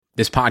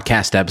This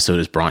podcast episode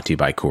is brought to you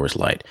by Coors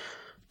Light.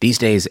 These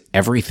days,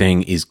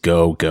 everything is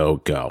go, go,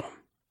 go.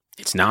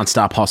 It's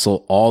nonstop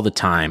hustle all the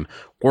time.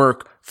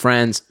 Work,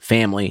 friends,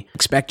 family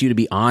expect you to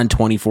be on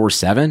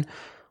 24/7.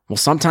 Well,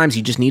 sometimes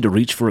you just need to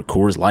reach for a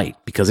Coors Light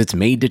because it's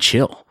made to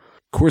chill.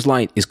 Coors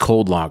Light is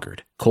cold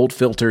lagered, cold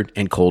filtered,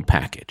 and cold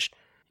packaged.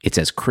 It's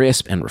as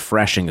crisp and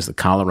refreshing as the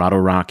Colorado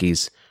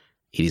Rockies.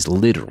 It is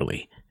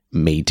literally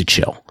made to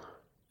chill.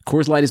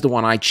 Coors Light is the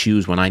one I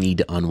choose when I need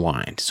to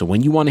unwind. So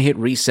when you want to hit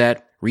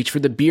reset, reach for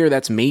the beer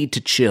that's made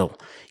to chill.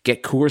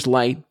 Get Coors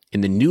Light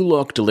in the new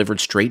look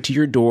delivered straight to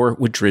your door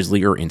with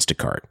Drizzly or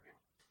Instacart.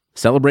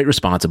 Celebrate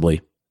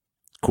responsibly.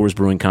 Coors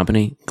Brewing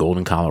Company,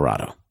 Golden,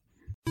 Colorado.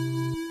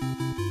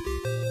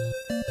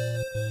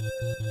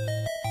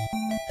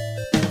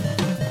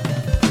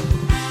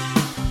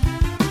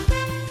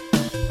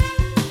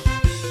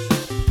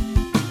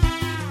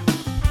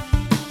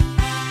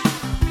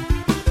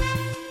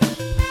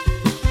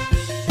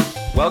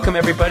 Welcome,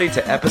 everybody,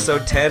 to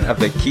episode 10 of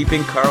the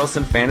Keeping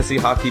Karlsson Fantasy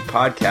Hockey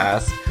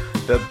Podcast,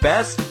 the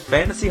best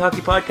fantasy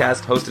hockey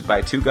podcast hosted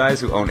by two guys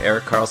who own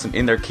Erik Karlsson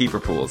in their keeper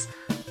pools.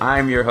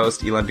 I'm your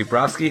host, Elon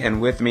Dubrovsky, and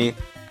with me,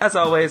 as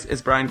always,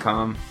 is Brian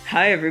Combe.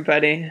 Hi,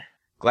 everybody.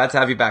 Glad to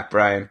have you back,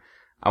 Brian.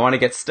 I want to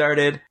get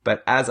started,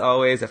 but as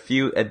always, a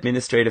few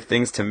administrative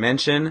things to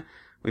mention.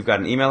 We've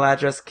got an email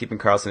address,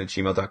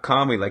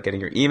 keepingkarlsson@gmail.com. We like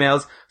getting your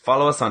emails.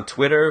 Follow us on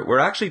Twitter. We're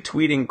actually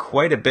tweeting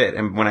quite a bit.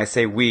 And when I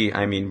say we,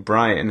 I mean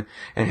Brian.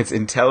 And it's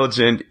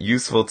intelligent,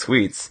 useful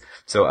tweets.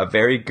 So a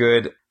very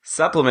good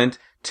supplement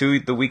to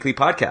the weekly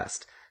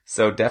podcast.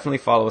 So definitely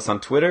follow us on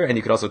Twitter. And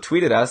you could also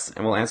tweet at us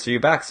and we'll answer you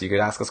back. So you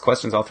could ask us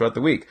questions all throughout the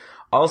week.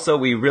 Also,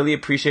 we really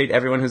appreciate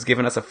everyone who's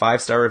given us a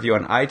 5-star review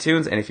on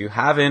iTunes. And if you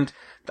haven't,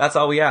 that's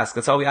all we ask.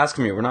 That's all we ask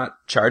from you. We're not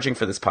charging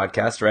for this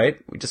podcast, right?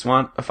 We just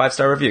want a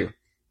 5-star review.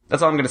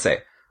 That's all I'm going to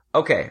say.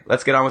 Okay,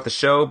 let's get on with the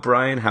show.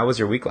 Brian, how was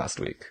your week last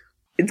week?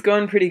 It's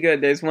going pretty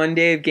good. There's one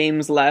day of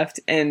games left,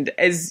 and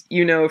as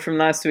you know from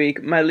last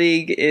week, my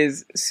league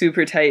is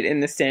super tight in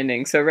the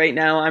standing. So right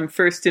now, I'm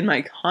first in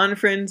my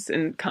conference,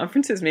 and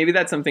conferences, maybe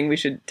that's something we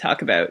should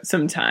talk about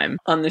sometime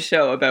on the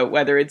show, about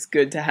whether it's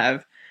good to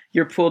have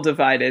your pool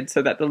divided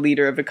so that the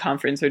leader of a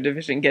conference or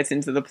division gets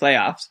into the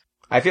playoffs.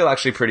 I feel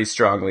actually pretty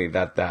strongly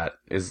that that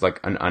is like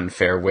an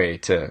unfair way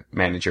to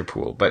manage your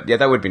pool. But yeah,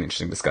 that would be an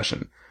interesting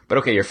discussion. But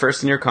okay, you're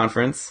first in your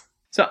conference.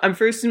 So I'm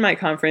first in my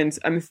conference.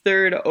 I'm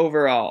third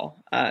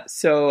overall.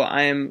 So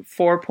I'm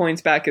 4 points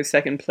back of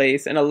second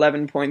place and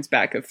 11 points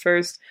back of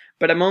first.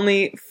 But I'm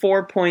only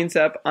 4 points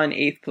up on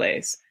 8th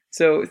place.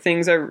 So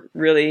things are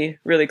really,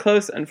 really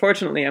close.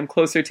 Unfortunately, I'm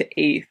closer to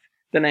 8th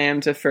than I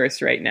am to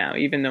first right now,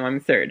 even though I'm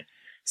third.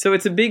 So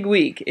it's a big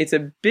week. It's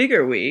a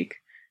bigger week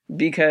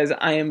because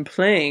I am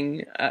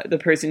playing the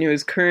person who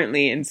is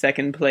currently in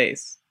second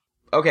place.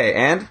 Okay,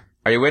 and?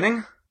 Are you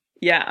winning?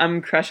 Yeah,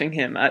 I'm crushing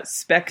him.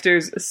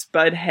 Spectre's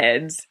Spud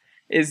Heads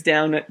is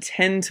down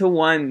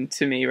 10-1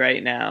 to me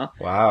right now.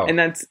 Wow. And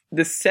that's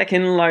the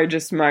second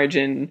largest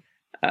margin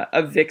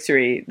of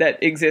victory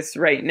that exists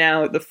right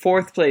now. The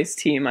 4th place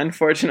team,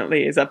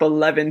 unfortunately, is up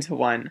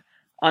 11-1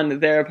 on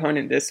their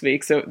opponent this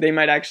week. So they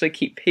might actually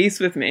keep pace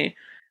with me.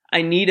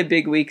 I need a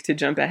big week to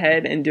jump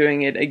ahead, and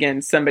doing it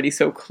against somebody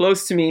so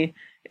close to me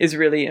is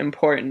really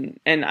important.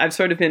 And I've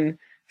sort of been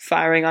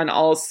firing on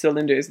all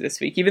cylinders this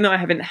week, even though I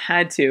haven't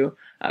had to.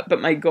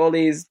 But my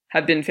goalies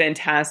have been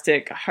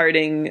fantastic.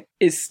 Harding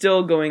is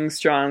still going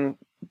strong,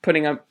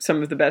 putting up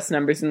some of the best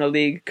numbers in the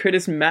league.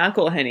 Curtis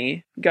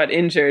McElhinney got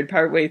injured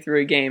partway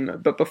through a game,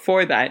 but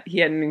before that, he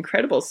had an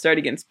incredible start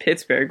against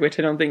Pittsburgh, which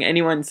I don't think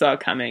anyone saw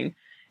coming.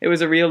 It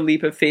was a real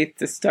leap of faith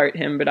to start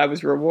him, but I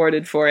was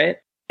rewarded for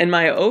it. And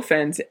my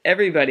offense,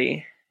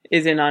 everybody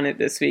is in on it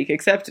this week,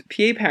 except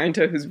P.A.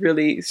 Parento, who's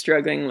really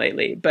struggling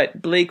lately.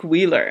 But Blake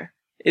Wheeler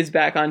is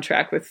back on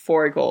track with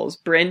 4 goals.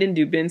 Brandon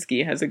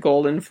Dubinsky has a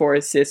goal and 4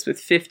 assists with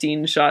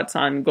 15 shots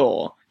on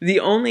goal.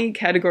 The only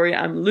category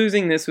I'm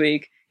losing this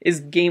week is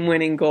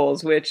game-winning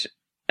goals, which,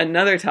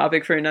 another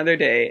topic for another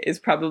day, is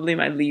probably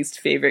my least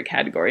favorite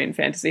category in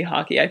fantasy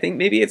hockey. I think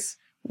maybe it's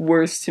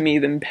worse to me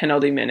than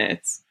penalty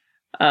minutes,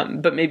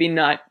 but maybe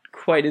not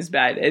quite as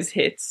bad as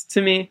hits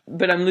to me.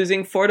 But I'm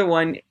losing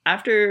 4-1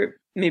 after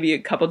maybe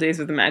a couple days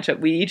of the matchup.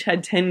 We each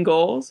had 10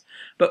 goals,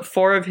 but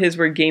 4 of his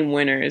were game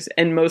winners,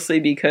 and mostly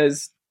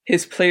because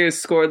his players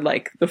scored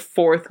like the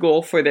 4th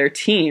goal for their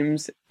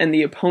teams, and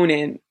the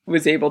opponent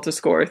was able to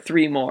score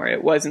 3 more.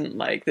 It wasn't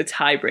like the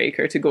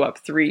tiebreaker to go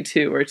up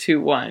 3-2 or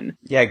 2-1.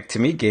 Yeah, to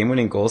me,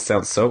 game-winning goals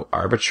sounds so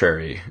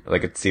arbitrary.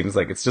 Like, it seems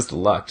like it's just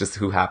luck, just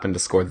who happened to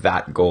score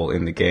that goal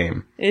in the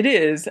game. It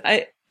is.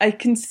 I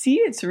can see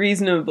it's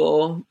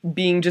reasonable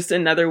being just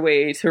another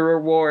way to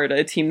reward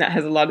a team that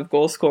has a lot of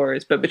goal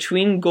scorers, but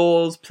between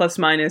goals, plus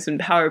minus, and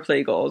power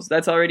play goals,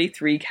 that's already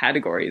 3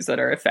 categories that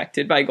are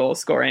affected by goal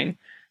scoring.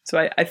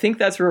 So I think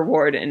that's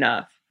reward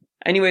enough.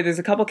 Anyway, there's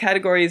a couple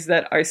categories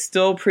that are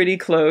still pretty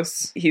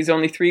close. He's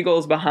only 3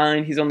 goals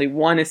behind. He's only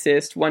 1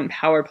 assist, 1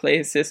 power play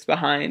assist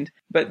behind.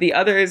 But the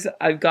others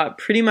I've got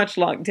pretty much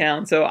locked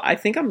down. So I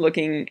think I'm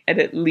looking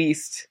at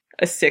least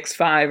a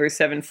 6-5 or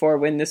 7-4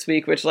 win this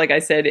week, which, like I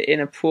said, in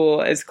a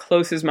pool as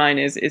close as mine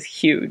is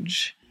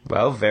huge.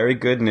 Well, very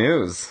good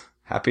news.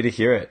 Happy to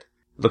hear it.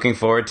 Looking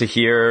forward to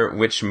hear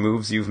which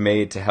moves you've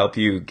made to help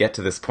you get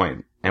to this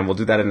point, and we'll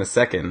do that in a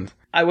second.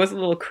 I was a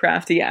little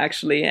crafty,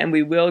 actually, and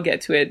we will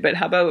get to it, but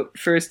how about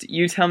first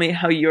you tell me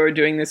how you're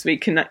doing this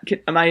week?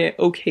 Am I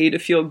okay to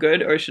feel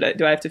good, or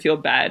do I have to feel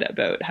bad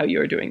about how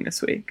you're doing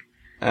this week?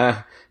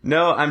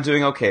 No, I'm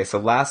doing okay. So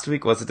last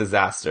week was a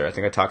disaster. I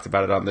think I talked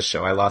about it on the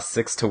show. I lost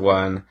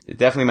 6-1.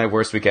 Definitely my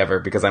worst week ever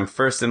because I'm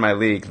first in my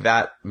league.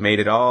 That made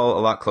it all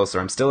a lot closer.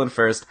 I'm still in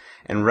first.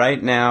 And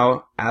right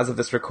now, as of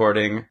this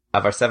recording,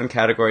 of our 7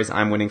 categories,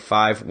 I'm winning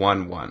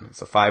 5-1-1.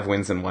 So 5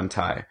 wins and 1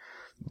 tie.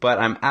 But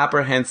I'm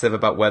apprehensive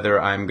about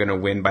whether I'm going to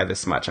win by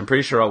this much. I'm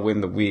pretty sure I'll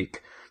win the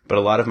week, but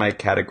a lot of my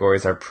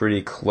categories are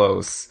pretty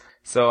close.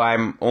 So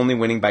I'm only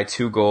winning by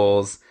 2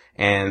 goals.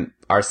 And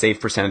our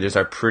save percentages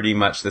are pretty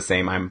much the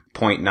same. I'm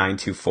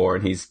 0.924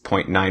 and he's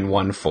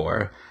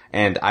 0.914.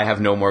 And I have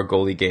no more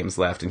goalie games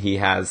left. And he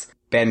has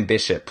Ben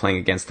Bishop playing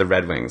against the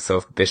Red Wings. So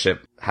if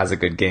Bishop has a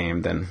good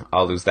game, then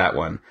I'll lose that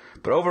one.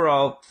 But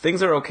overall,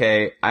 things are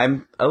okay.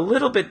 I'm a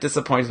little bit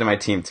disappointed in my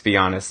team, to be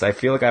honest. I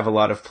feel like I have a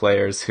lot of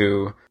players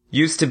who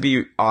used to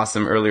be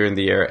awesome earlier in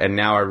the year and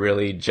now are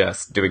really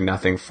just doing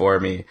nothing for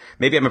me.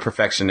 Maybe I'm a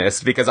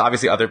perfectionist because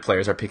obviously other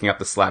players are picking up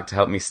the slack to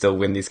help me still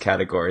win these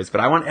categories,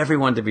 but I want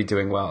everyone to be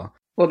doing well.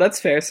 Well,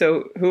 that's fair.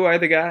 So who are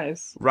the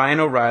guys?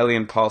 Ryan O'Reilly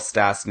and Paul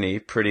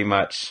Stastny pretty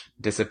much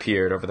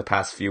disappeared over the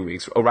past few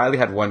weeks. O'Reilly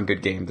had one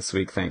good game this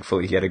week,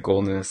 thankfully. He had a goal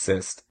and an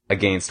assist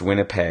against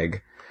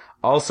Winnipeg.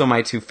 Also,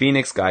 my 2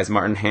 Phoenix guys,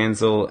 Martin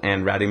Hansel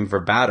and Radim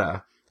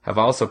Verbata, have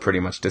also pretty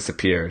much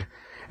disappeared.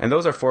 And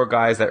those are 4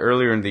 guys that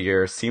earlier in the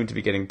year seemed to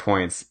be getting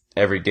points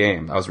every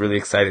game. I was really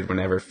excited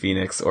whenever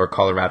Phoenix or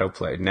Colorado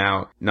played.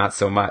 Now, not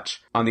so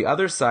much. On the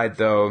other side,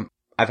 though,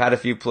 I've had a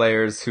few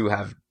players who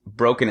have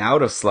broken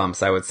out of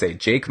slumps, I would say.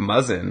 Jake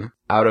Muzzin,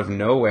 out of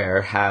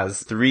nowhere,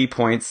 has 3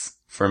 points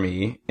for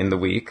me in the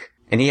week.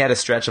 And he had a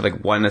stretch of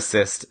 1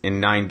 assist in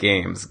 9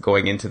 games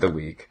going into the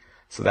week.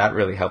 So that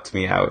really helped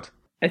me out.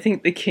 I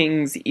think the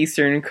Kings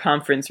Eastern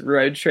Conference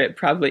road trip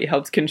probably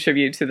helped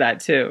contribute to that,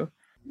 too.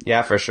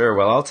 Yeah, for sure.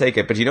 Well, I'll take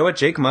it. But you know what?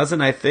 Jake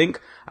Muzzin, I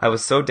think I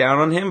was so down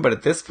on him, but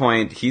at this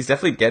point, he's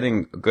definitely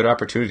getting good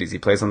opportunities. He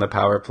plays on the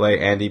power play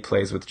and he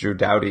plays with Drew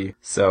Doughty.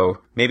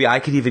 So maybe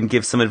I could even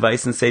give some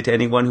advice and say to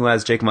anyone who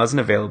has Jake Muzzin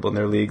available in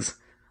their leagues,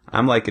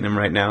 I'm liking him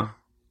right now.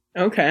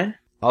 Okay.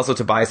 Also,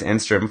 Tobias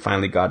Enstrom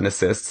finally got an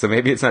assist, so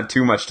maybe it's not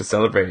too much to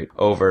celebrate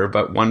over,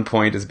 but 1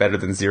 point is better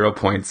than 0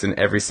 points in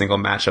every single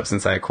matchup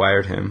since I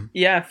acquired him.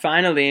 Yeah,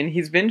 finally, and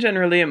he's been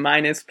generally a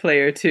minus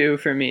player too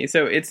for me,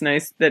 so it's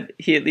nice that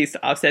he at least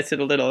offsets it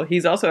a little.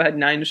 He's also had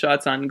 9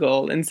 shots on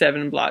goal and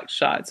 7 blocked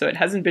shots, so it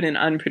hasn't been an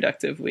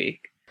unproductive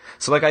week.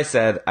 So like I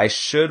said, I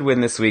should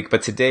win this week,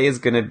 but today is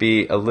going to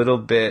be a little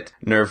bit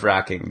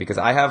nerve-wracking because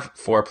I have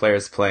 4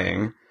 players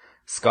playing.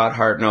 Scott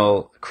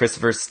Hartnell, Chris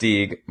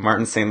Versteeg,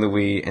 Martin St.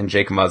 Louis, and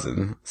Jake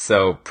Muzzin.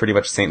 So pretty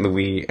much St.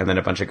 Louis and then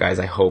a bunch of guys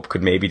I hope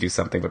could maybe do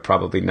something, but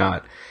probably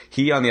not.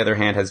 He, on the other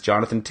hand, has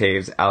Jonathan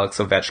Toews, Alex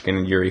Ovechkin,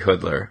 and Yuri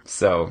Hoodler.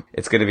 So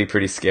it's going to be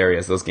pretty scary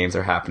as those games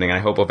are happening. I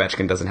hope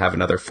Ovechkin doesn't have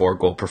another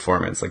 4-goal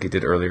performance like he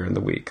did earlier in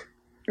the week.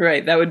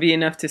 Right, that would be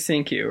enough to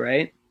sink you,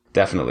 right?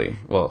 Definitely.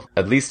 Well,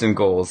 at least in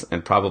goals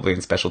and probably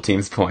in special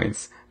teams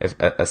points,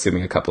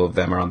 assuming a couple of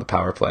them are on the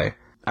power play.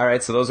 All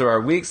right, so those are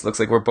our weeks. Looks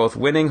like we're both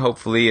winning.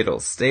 Hopefully it'll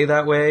stay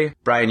that way.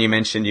 Brian, you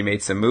mentioned you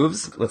made some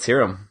moves. Let's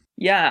hear them.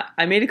 Yeah,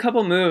 I made a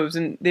couple moves,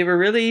 and they were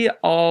really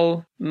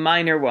all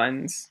minor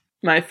ones.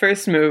 My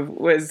first move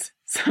was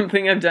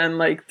something I've done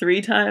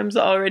 3 times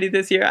already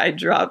this year. I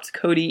dropped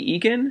Cody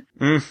Eakin.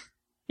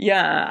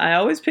 Yeah, I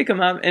always pick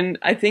him up, and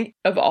I think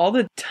of all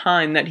the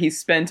time that he's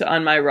spent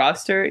on my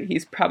roster,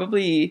 he's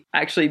probably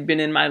actually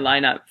been in my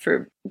lineup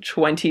for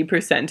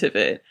 20% of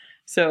it.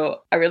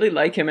 So I really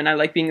like him and I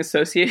like being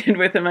associated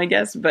with him, I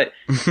guess. But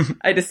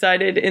I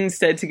decided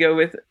instead to go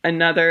with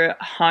another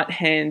hot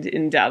hand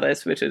in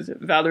Dallas, which is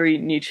Valeri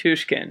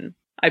Nichushkin.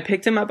 I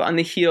picked him up on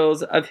the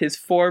heels of his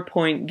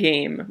 4-point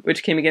game,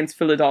 which came against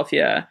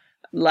Philadelphia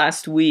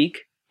last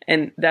week.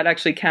 And that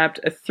actually capped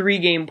a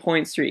 3-game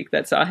point streak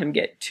that saw him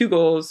get 2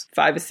 goals,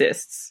 5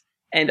 assists,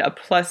 and a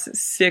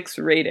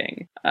 +6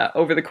 rating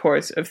over the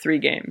course of 3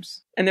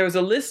 games. And there was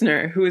a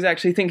listener who was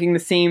actually thinking the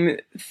same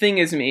thing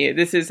as me.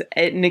 This is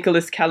at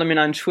Nicholas Kellerman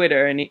on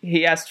Twitter, and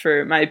he asked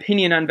for my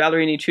opinion on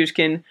Valeri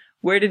Nichushkin.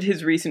 Where did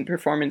his recent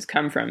performance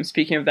come from,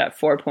 speaking of that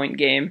 4-point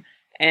game?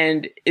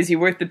 And is he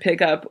worth the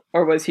pickup,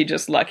 or was he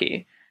just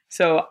lucky?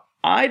 So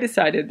I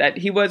decided that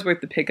he was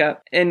worth the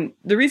pickup, and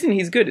the reason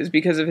he's good is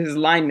because of his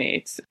line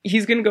mates.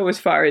 He's going to go as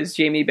far as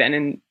Jamie Benn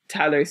and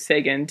Tyler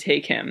Seguin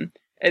take him,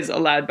 as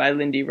allowed by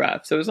Lindy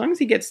Ruff. So as long as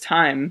he gets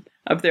time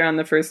up there on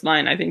the first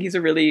line, I think he's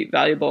a really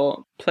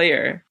valuable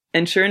player.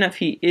 And sure enough,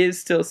 he is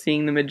still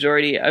seeing the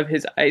majority of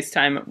his ice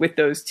time with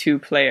those 2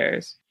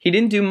 players. He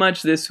didn't do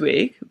much this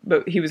week,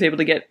 but he was able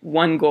to get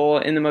 1 goal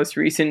in the most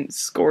recent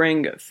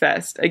scoring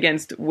fest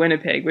against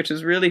Winnipeg, which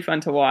was really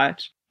fun to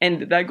watch.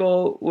 And that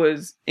goal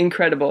was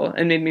incredible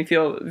and made me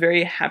feel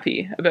very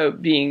happy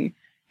about being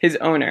his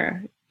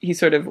owner. He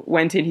sort of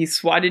went in, he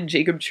swatted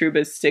Jacob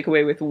Trouba's stick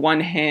away with one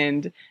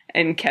hand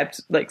and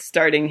kept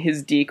starting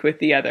his deke with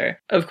the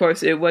other. Of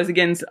course, it was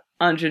against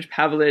Andrej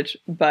Pavlic,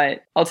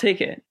 but I'll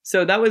take it.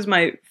 So that was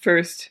my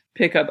first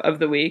pickup of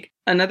the week.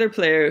 Another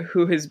player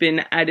who has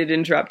been added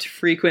and dropped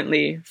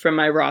frequently from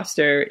my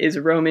roster is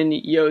Roman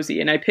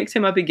Josi, and I picked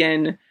him up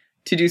again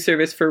to do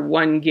service for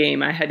one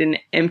game. I had an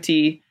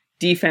empty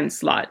defense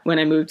slot when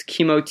I moved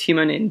Kimmo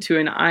Timonen to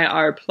an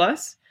IR+.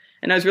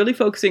 And I was really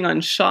focusing on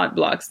shot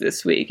blocks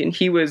this week, and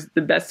he was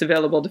the best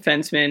available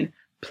defenseman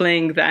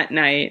playing that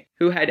night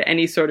who had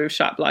any sort of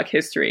shot block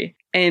history.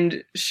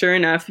 And sure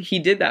enough, he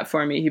did that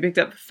for me. He picked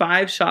up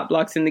 5 shot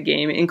blocks in the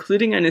game,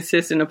 including an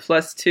assist and a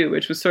 +2,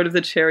 which was sort of the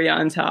cherry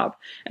on top.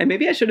 And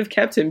maybe I should have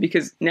kept him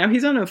because now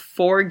he's on a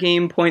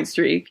 4-game point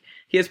streak.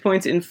 He has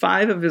points in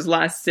 5 of his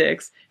last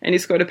 6, and he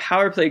scored a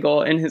power play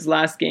goal in his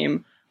last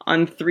game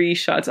on 3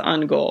 shots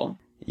on goal.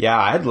 Yeah,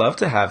 I'd love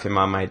to have him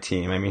on my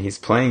team. I mean, he's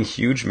playing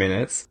huge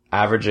minutes,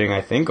 averaging,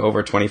 I think,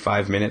 over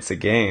 25 minutes a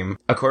game.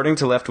 According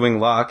to Left Wing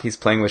Lock, he's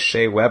playing with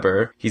Shea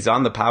Weber. He's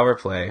on the power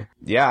play.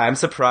 Yeah, I'm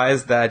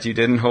surprised that you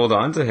didn't hold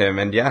on to him.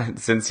 And yeah,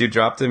 since you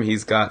dropped him,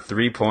 he's got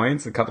 3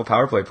 points, a couple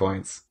power play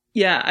points.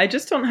 Yeah, I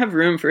just don't have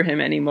room for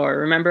him anymore.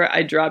 Remember,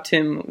 I dropped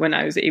him when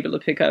I was able to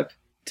pick up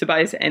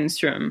Tobias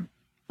Enstrom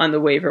on the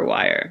waiver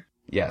wire.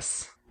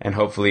 Yes. And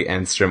hopefully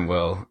Enstrom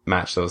will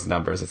match those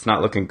numbers. It's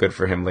not looking good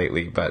for him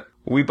lately, but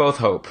we both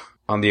hope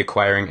on the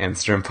Acquiring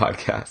Enstrom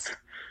podcast.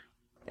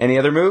 Any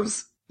other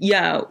moves?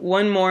 Yeah,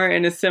 one more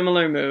and a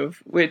similar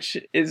move, which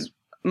is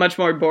much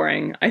more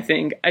boring, I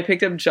think. I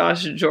picked up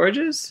Josh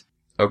Georges.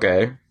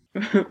 Okay.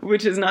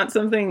 Which is not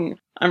something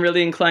I'm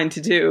really inclined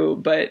to do.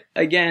 But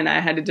again,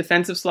 I had a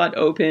defensive slot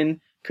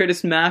open.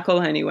 Curtis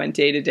McElhenney went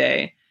day to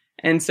day.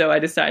 And so I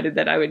decided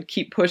that I would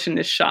keep pushing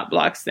this shot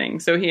blocks thing.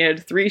 So he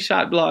had 3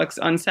 shot blocks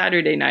on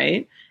Saturday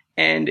night.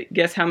 And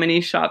guess how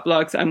many shot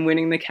blocks I'm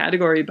winning the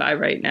category by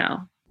right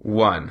now?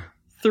 1.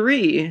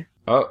 3.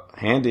 Oh,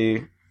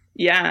 handy.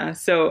 Yeah,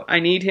 so I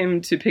need him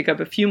to pick up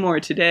a few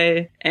more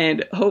today.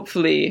 And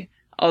hopefully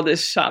all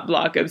this shot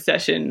block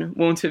obsession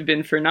won't have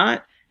been for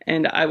naught.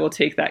 And I will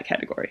take that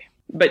category.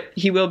 But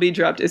he will be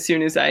dropped as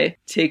soon as I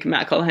take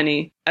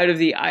McElhenney out of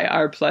the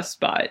IR+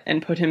 spot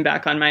and put him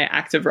back on my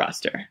active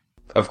roster.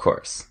 Of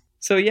course.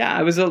 So yeah,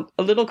 I was a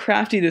little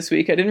crafty this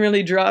week. I didn't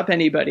really drop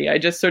anybody. I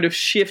just sort of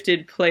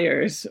shifted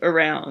players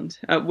around.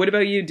 What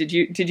about you? Did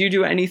you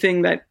do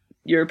anything that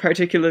you're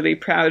particularly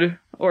proud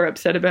or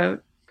upset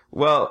about?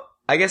 Well,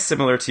 I guess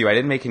similar to you, I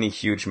didn't make any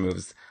huge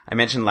moves. I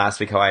mentioned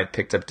last week how I had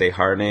picked up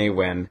Desharnais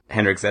when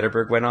Henrik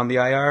Zetterberg went on the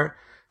IR.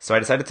 So I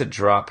decided to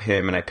drop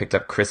him and I picked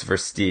up Chris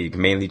Versteeg,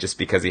 mainly just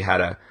because he had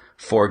a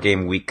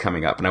 4-game week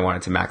coming up and I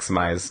wanted to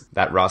maximize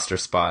that roster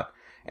spot.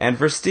 And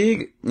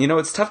Versteeg,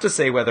 it's tough to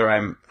say whether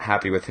I'm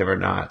happy with him or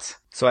not.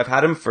 So I've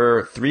had him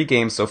for 3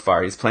 games so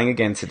far. He's playing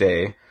again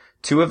today.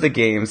 2 of the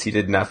games he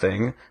did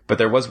nothing, but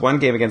there was one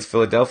game against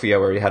Philadelphia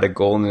where he had a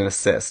goal and an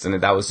assist, and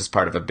that was just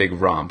part of a big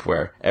romp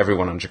where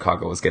everyone on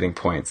Chicago was getting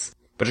points.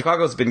 But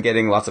Chicago's been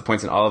getting lots of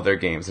points in all of their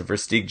games, and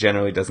Versteeg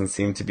generally doesn't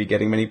seem to be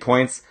getting many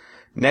points.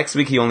 Next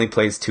week he only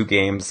plays 2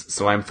 games,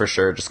 so I'm for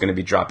sure just going to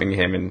be dropping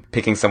him and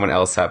picking someone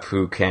else up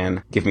who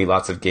can give me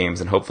lots of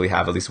games and hopefully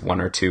have at least 1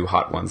 or 2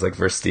 hot ones like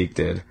Versteeg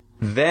did.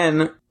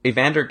 Then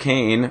Evander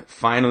Kane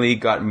finally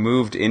got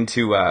moved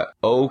into a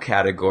O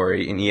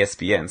category in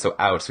ESPN, so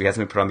out, so he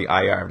hasn't been put on the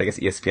IR, but I guess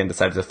ESPN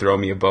decided to throw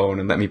me a bone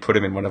and let me put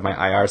him in one of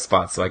my IR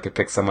spots so I could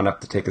pick someone up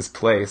to take his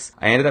place.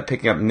 I ended up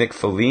picking up Nick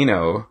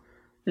Foligno.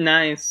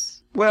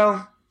 Nice.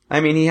 Well, I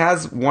mean, he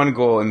has 1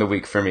 goal in the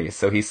week for me,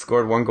 so he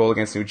scored 1 goal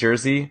against New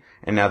Jersey,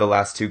 and now the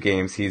last 2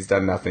 games he's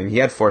done nothing. He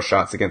had 4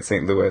 shots against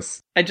St.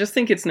 Louis. I just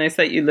think it's nice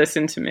that you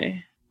listen to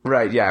me.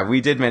 Right, yeah, we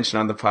did mention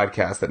on the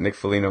podcast that Nick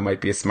Foligno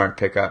might be a smart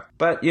pickup.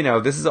 But,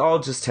 this is all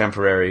just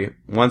temporary.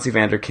 Once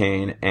Evander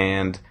Kane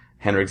and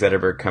Henrik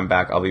Zetterberg come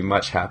back, I'll be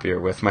much happier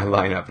with my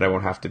lineup, and I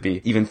won't have to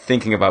be even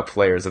thinking about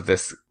players of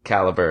this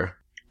caliber.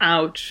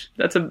 Ouch.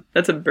 That's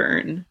a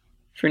burn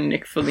for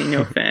Nick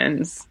Foligno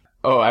fans.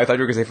 Oh, I thought you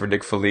were going to say for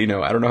Nick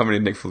Foligno. I don't know how many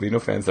Nick Foligno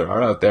fans there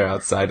are out there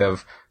outside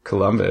of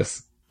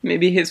Columbus.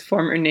 Maybe his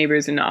former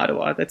neighbors in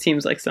Ottawa. That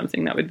seems like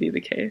something that would be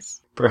the case.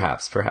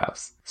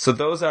 Perhaps. So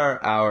those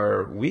are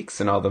our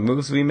weeks and all the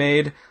moves we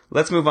made.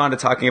 Let's move on to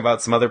talking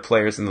about some other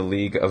players in the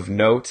league of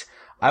note.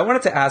 I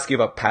wanted to ask you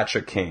about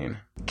Patrick Kane.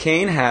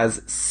 Kane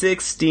has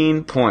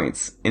 16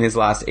 points in his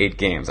last 8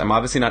 games. I'm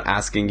obviously not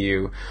asking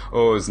you,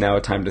 is now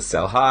a time to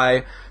sell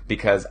high?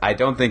 Because I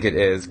don't think it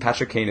is.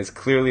 Patrick Kane is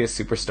clearly a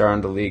superstar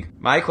in the league.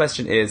 My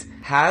question is,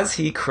 has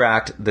he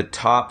cracked the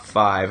top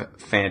 5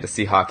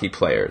 fantasy hockey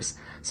players?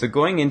 So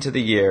going into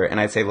the year, and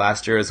I'd say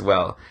last year as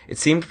well, it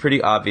seemed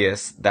pretty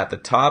obvious that the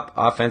top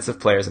offensive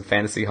players in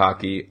fantasy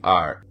hockey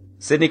are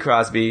Sidney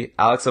Crosby,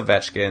 Alex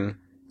Ovechkin,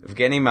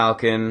 Evgeny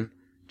Malkin,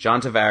 John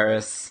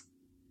Tavares,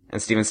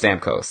 and Steven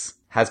Stamkos.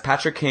 Has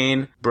Patrick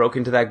Kane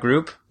broken into that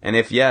group? And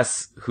if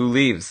yes, who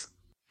leaves?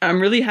 I'm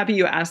really happy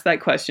you asked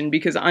that question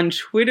because on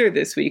Twitter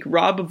this week,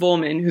 Rob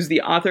Volman, who's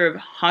the author of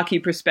Hockey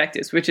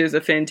Prospectus, which is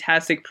a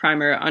fantastic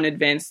primer on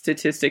advanced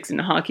statistics in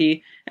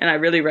hockey, and I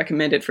really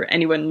recommend it for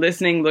anyone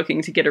listening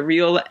looking to get a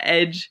real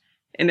edge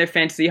in their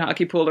fantasy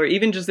hockey pool or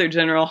even just their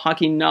general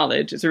hockey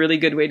knowledge. It's a really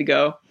good way to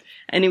go.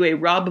 Anyway,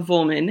 Rob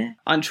Volman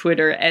on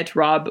Twitter at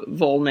Rob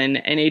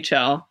Volman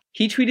NHL,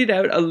 he tweeted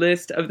out a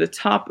list of the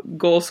top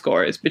goal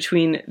scorers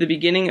between the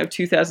beginning of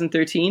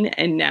 2013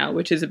 and now,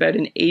 which is about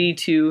an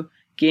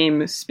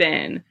 82-game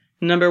span.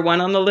 Number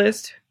 1 on the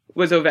list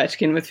was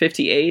Ovechkin with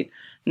 58.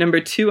 Number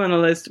 2 on the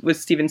list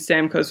was Steven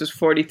Stamkos with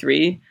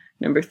 43.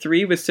 Number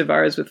 3 was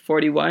Tavares with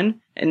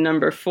 41. And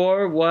number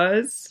 4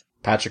 was...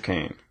 Patrick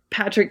Kane.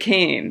 Patrick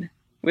Kane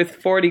with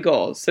 40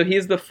 goals. So he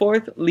is the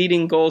 4th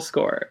leading goal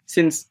scorer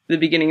since the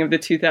beginning of the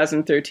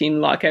 2013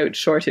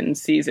 lockout-shortened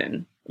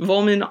season.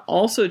 Volman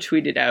also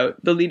tweeted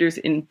out the leaders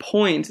in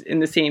points in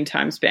the same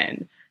time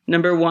span.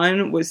 Number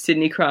 1 was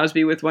Sidney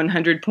Crosby with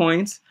 100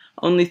 points.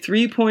 Only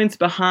 3 points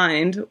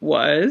behind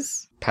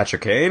was...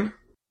 Patrick Kane?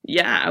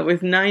 Yeah,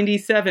 with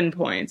 97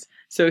 points.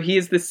 So he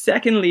is the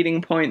 2nd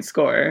leading point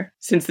scorer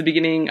since the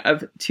beginning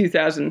of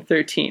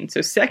 2013.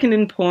 So 2nd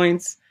in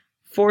points,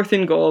 4th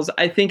in goals.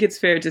 I think it's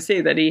fair to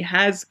say that he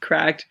has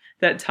cracked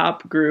that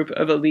top group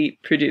of elite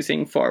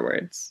producing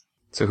forwards.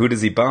 So who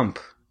does he bump?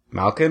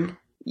 Malkin?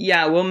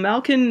 Yeah, well,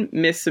 Malkin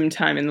missed some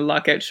time in the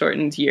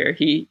lockout-shortened year.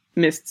 He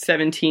missed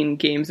 17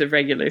 games of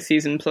regular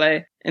season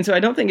play. And so I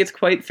don't think it's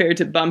quite fair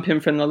to bump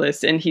him from the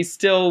list. And he's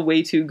still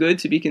way too good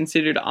to be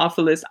considered off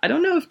the list. I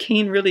don't know if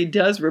Kane really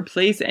does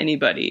replace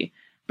anybody,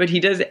 but he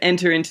does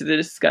enter into the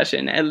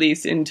discussion, at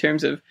least in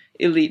terms of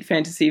elite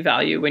fantasy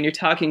value. When you're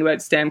talking about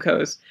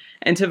Stamkos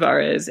and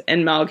Tavares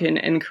and Malkin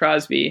and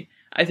Crosby,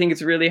 I think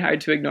it's really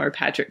hard to ignore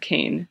Patrick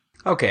Kane.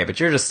 Okay, but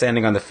you're just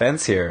standing on the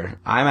fence here.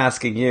 I'm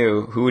asking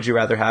you, who would you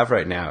rather have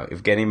right now?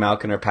 Evgeny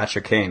Malkin or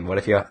Patrick Kane? What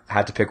if you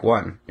had to pick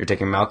one? You're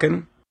taking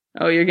Malkin?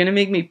 Oh, you're going to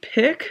make me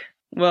pick?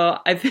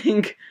 Well, I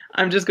think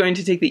I'm just going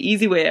to take the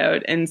easy way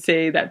out and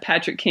say that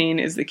Patrick Kane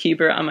is the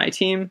keeper on my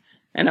team,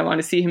 and I want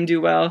to see him do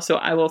well, so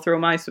I will throw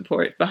my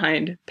support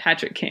behind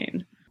Patrick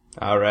Kane.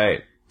 All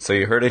right. So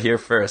you heard it here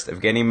first.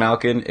 Evgeny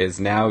Malkin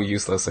is now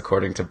useless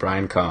according to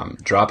Brian Com.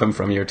 Drop him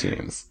from your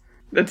teams.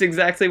 That's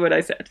exactly what I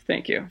said.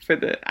 Thank you for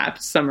the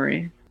apt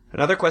summary.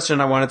 Another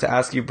question I wanted to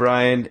ask you,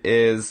 Brian,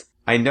 is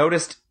I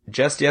noticed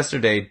just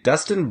yesterday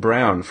Dustin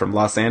Brown from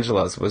Los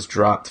Angeles was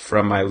dropped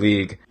from my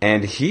league,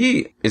 and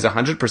he is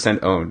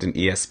 100% owned in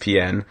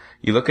ESPN.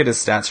 You look at his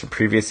stats from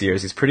previous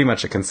years, he's pretty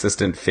much a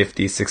consistent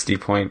 50,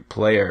 60-point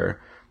player.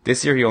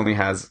 This year he only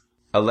has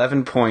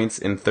 11 points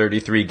in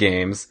 33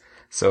 games,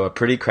 so a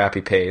pretty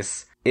crappy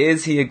pace.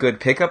 Is he a good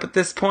pickup at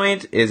this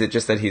point? Is it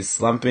just that he's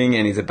slumping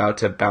and he's about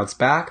to bounce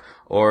back?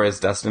 Or is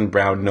Dustin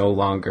Brown no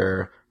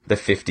longer the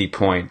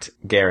 50-point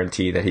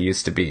guarantee that he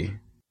used to be?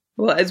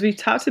 Well, as we've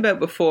talked about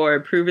before,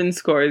 proven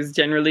scores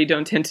generally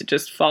don't tend to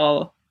just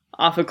fall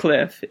off a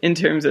cliff in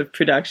terms of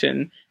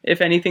production.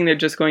 If anything, they're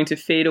just going to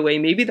fade away.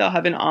 Maybe they'll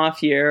have an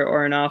off year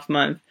or an off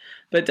month.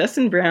 But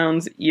Dustin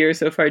Brown's year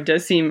so far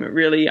does seem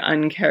really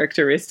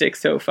uncharacteristic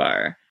so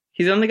far.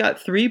 He's only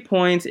got 3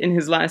 points in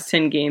his last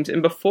 10 games,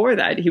 and before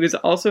that, he was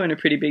also in a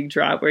pretty big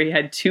drop where he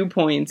had 2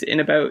 points in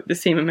about the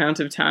same amount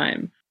of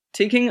time.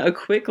 Taking a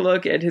quick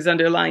look at his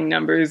underlying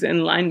numbers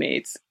and line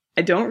mates,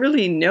 I don't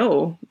really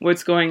know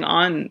what's going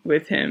on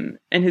with him,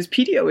 and his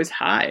PDO is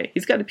high.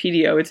 He's got a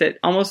PDO, it's at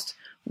almost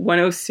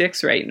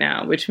 106 right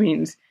now, which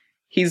means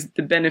he's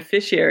the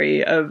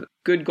beneficiary of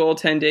good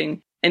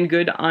goaltending and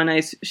good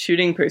on-ice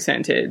shooting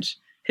percentage.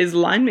 His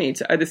line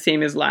mates are the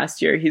same as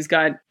last year. He's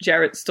got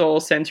Jarrett Stoll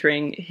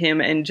centering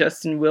him and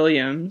Justin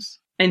Williams,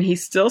 and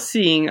he's still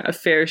seeing a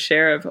fair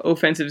share of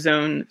offensive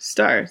zone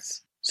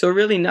starts. So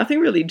really, nothing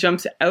really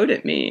jumps out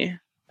at me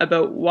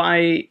about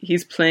why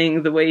he's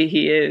playing the way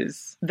he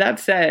is. That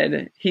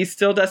said, he's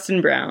still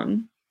Dustin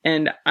Brown,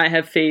 and I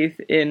have faith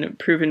in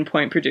proven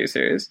point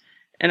producers,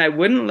 and I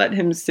wouldn't let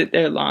him sit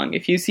there long.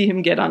 If you see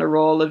him get on a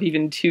roll of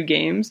even 2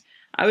 games,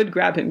 I would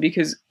grab him,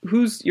 because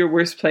who's your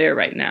worst player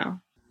right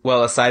now?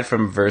 Well, aside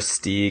from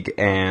Versteeg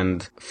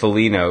and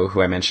Foligno,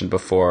 who I mentioned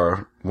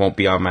before, won't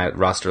be on my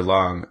roster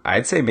long,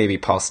 I'd say maybe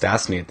Paul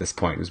Stastny at this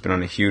point, who's been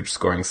on a huge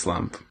scoring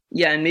slump.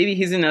 Yeah, and maybe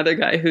he's another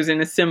guy who's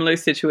in a similar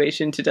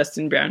situation to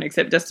Dustin Brown,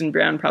 except Dustin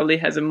Brown probably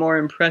has a more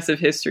impressive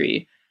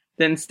history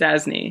than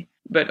Stastny.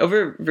 But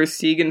over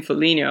Versteeg and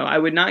Foligno, I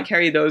would not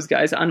carry those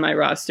guys on my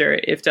roster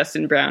if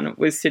Dustin Brown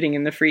was sitting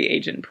in the free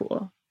agent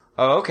pool.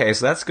 Oh, okay,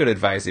 so that's good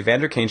advice.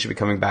 Evander Kane should be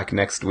coming back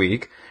next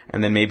week,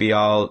 and then maybe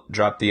I'll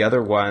drop the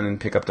other one and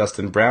pick up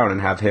Dustin Brown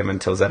and have him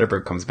until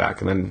Zetterberg comes back,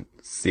 and then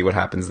see what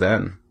happens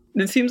then.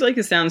 It seems like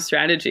a sound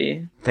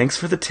strategy. Thanks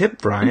for the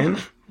tip, Brian.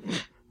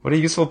 What a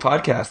useful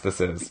podcast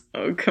this is.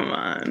 Oh, come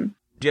on.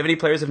 Do you have any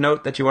players of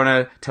note that you want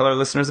to tell our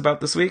listeners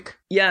about this week?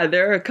 Yeah,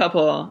 there are a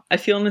couple. I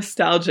feel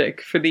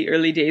nostalgic for the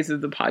early days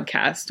of the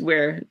podcast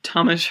where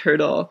Thomas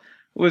Hertl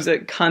was a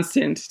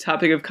constant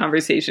topic of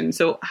conversation.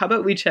 So how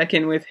about we check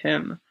in with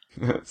him?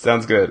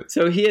 Sounds good.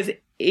 So he has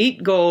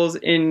 8 goals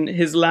in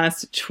his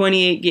last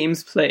 28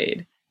 games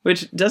played,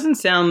 which doesn't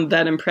sound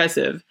that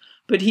impressive.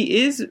 but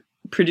he is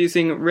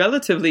producing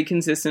relatively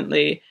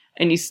consistently,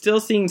 and he's still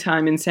seeing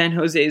time in San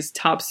Jose's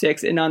top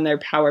 6 and on their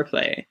power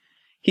play.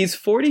 He's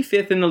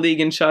 45th in the league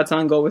in shots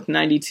on goal with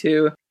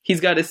 92. He's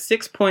got a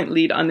 6-point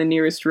lead on the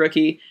nearest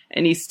rookie,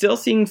 and he's still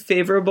seeing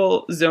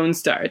favorable zone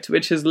starts,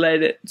 which has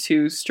led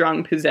to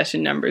strong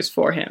possession numbers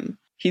for him.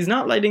 He's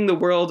not lighting the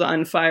world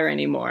on fire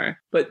anymore,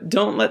 but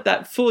don't let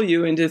that fool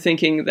you into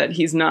thinking that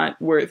he's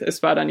not worth a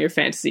spot on your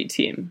fantasy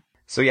team.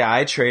 So yeah,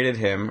 I traded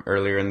him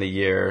earlier in the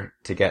year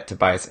to get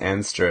Tobias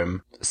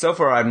Enstrom. So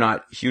far, I'm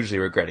not hugely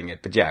regretting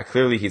it, but yeah,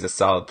 clearly he's a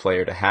solid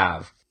player to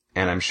have.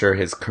 And I'm sure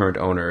his current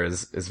owner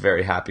is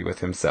very happy with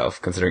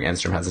himself, considering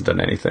Enstrom hasn't done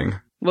anything.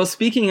 Well,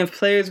 speaking of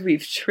players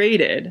we've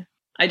traded,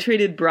 I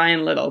traded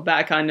Brian Little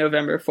back on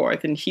November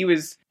 4th, and he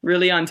was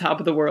really on top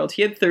of the world.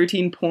 He had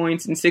 13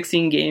 points in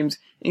 16 games,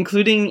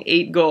 including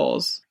 8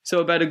 goals. So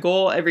about a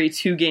goal every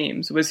 2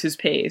 games was his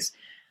pace.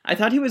 I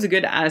thought he was a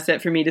good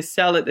asset for me to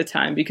sell at the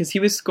time because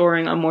he was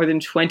scoring on more than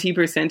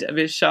 20% of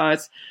his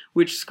shots,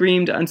 which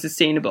screamed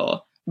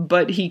unsustainable.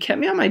 But he kept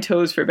me on my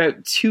toes for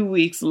about 2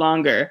 weeks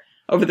longer,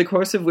 over the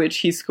course of which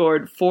he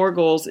scored 4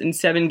 goals in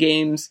 7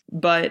 games,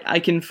 but I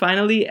can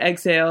finally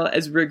exhale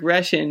as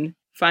regression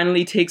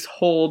finally takes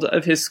hold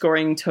of his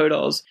scoring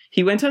totals.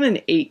 He went on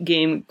an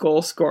 8-game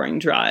goal-scoring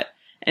drought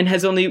and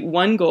has only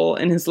 1 goal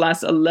in his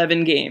last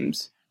 11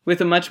 games, with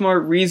a much more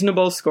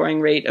reasonable scoring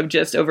rate of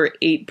just over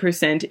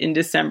 8% in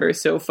December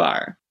so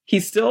far.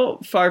 He's still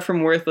far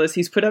from worthless.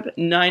 He's put up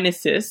 9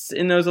 assists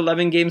in those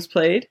 11 games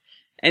played,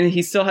 and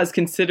he still has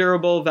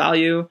considerable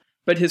value,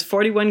 but his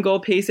 41 goal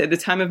pace at the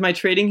time of my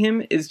trading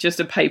him is just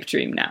a pipe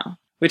dream now,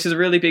 which is a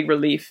really big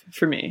relief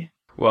for me.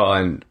 Well,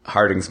 and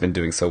Harding's been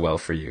doing so well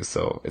for you,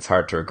 so it's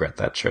hard to regret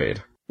that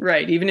trade.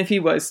 Right, even if he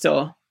was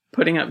still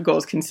putting up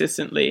goals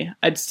consistently,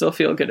 I'd still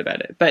feel good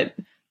about it. But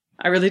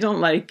I really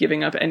don't like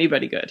giving up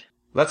anybody good.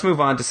 Let's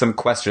move on to some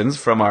questions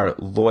from our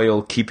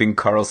loyal Keeping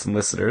Karlsson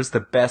listeners,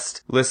 the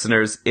best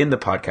listeners in the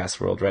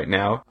podcast world right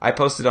now. I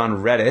posted on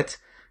Reddit,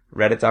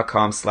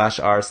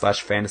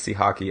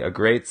 reddit.com/r/fantasyhockey, a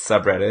great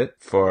subreddit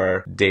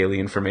for daily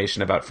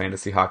information about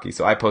fantasy hockey.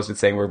 So I posted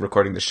saying we're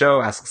recording the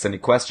show, ask us any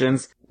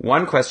questions.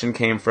 One question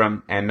came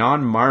from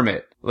Anon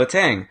Marmot.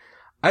 Letang,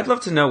 I'd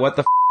love to know what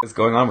the is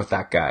going on with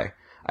that guy.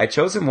 I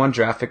chose him 1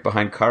 draft pick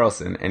behind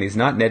Karlsson, and he's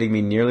not netting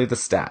me nearly the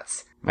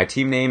stats. My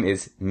team name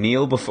is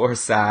Neil before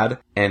Sad,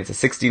 and it's a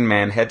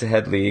 16-man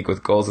head-to-head league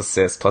with goals,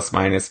 assists, plus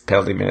minus,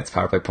 penalty minutes,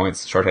 power play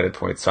points, short-headed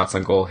points, shots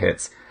on goal,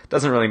 hits.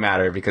 Doesn't really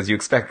matter because you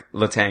expect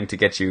Letang to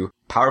get you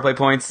power play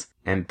points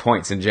and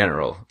points in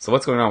general. So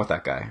what's going on with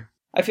that guy?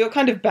 I feel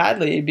kind of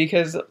badly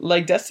because,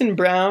 like Dustin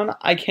Brown,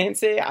 I can't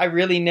say I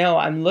really know.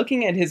 I'm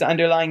looking at his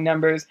underlying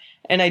numbers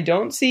and I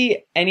don't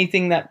see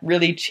anything that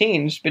really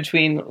changed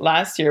between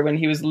last year when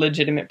he was a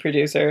legitimate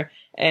producer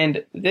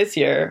and this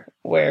year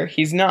where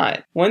he's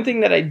not. One thing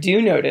that I do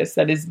notice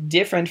that is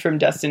different from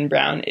Dustin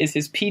Brown is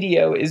his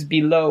PDO is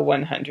below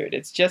 100.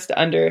 It's just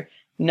under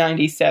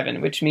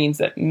 97, which means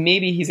that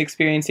maybe he's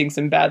experiencing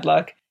some bad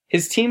luck.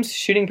 His team's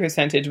shooting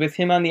percentage with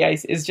him on the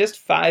ice is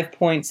just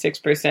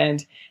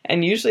 5.6%,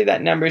 and usually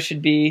that number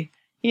should be,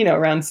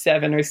 around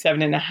 7 or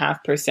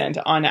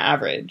 7.5% on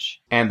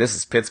average. And this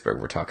is Pittsburgh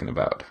we're talking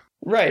about.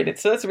 Right,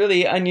 so that's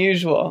really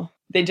unusual.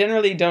 They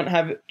generally don't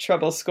have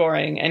trouble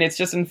scoring, and it's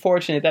just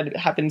unfortunate that it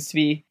happens to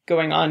be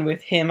going on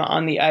with him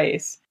on the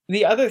ice.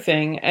 The other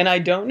thing, and I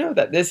don't know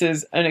that this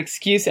is an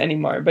excuse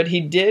anymore, but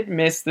he did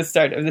miss the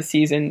start of the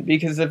season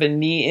because of a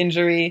knee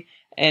injury,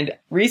 and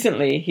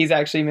recently he's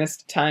actually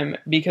missed time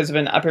because of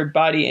an upper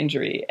body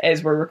injury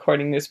as we're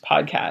recording this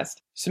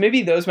podcast. So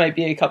maybe those might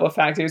be a couple of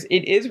factors.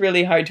 It is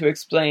really hard to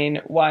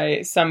explain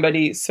why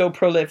somebody so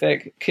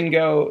prolific can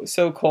go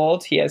so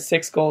cold. He has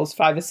 6 goals,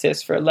 5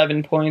 assists for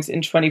 11 points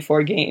in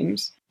 24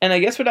 games. And I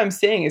guess what I'm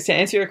saying is, to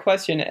answer your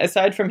question,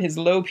 aside from his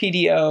low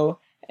PDO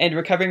and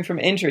recovering from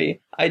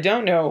injury, I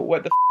don't know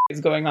what the is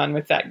going on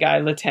with that guy,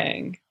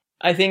 Letang.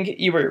 I think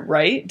you were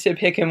right to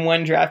pick him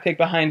 1 draft pick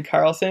behind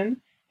Karlsson,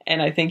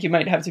 and I think you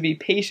might have to be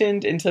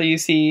patient until you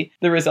see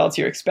the results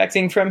you're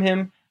expecting from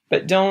him,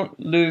 but don't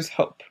lose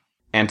hope.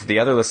 And to the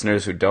other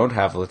listeners who don't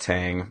have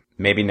Letang,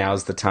 maybe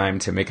now's the time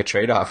to make a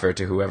trade offer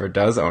to whoever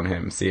does own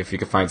him. See if you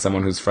can find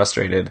someone who's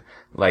frustrated,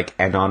 like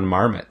Anon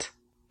Marmot.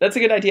 That's a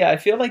good idea. I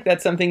feel like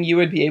that's something you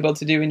would be able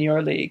to do in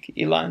your league,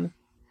 Elon.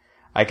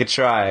 I could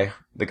try.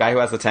 The guy who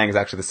has Letang is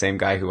actually the same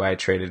guy who I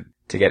traded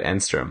to get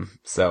Enstrom.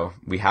 So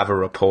we have a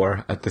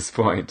rapport at this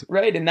point.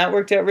 Right, and that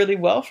worked out really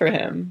well for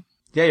him.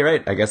 Yeah, you're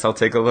right. I guess I'll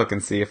take a look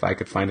and see if I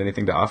could find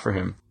anything to offer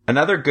him.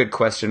 Another good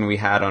question we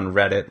had on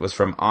Reddit was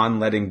from On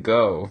Letting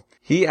Go.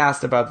 He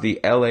asked about the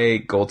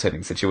LA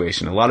goaltending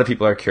situation. A lot of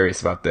people are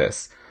curious about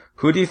this.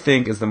 Who do you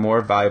think is the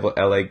more valuable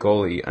LA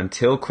goalie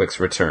until Quick's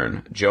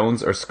return,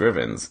 Jones or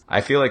Scrivens?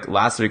 I feel like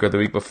last week or the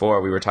week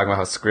before we were talking about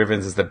how Scrivens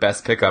is the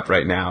best pickup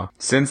right now.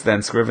 Since then,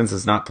 Scrivens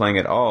is not playing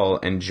at all,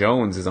 and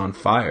Jones is on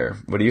fire.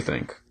 What do you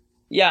think?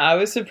 Yeah, I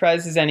was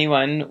surprised as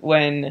anyone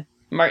when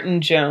Martin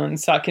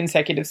Jones saw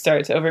consecutive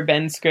starts over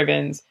Ben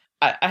Scrivens.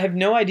 I have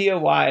no idea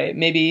why.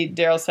 Maybe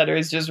Daryl Sutter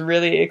is just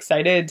really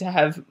excited to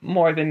have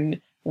more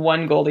than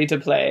one goalie to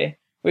play.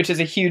 which is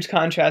a huge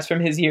contrast from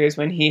his years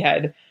when he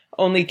had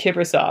only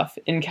Kiprusoff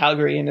in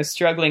Calgary and a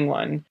struggling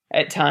one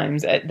at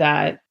times at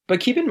that. But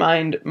keep in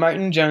mind,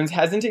 Martin Jones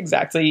hasn't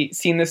exactly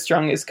seen the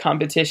strongest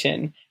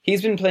competition.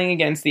 He's been playing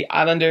against the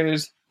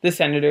Islanders, the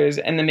Senators,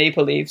 and the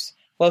Maple Leafs,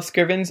 while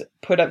Scrivens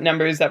put up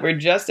numbers that were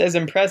just as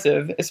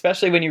impressive,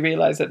 especially when you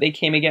realize that they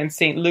came against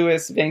St.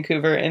 Louis,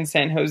 Vancouver, and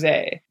San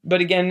Jose.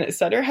 But again,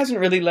 Sutter hasn't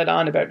really let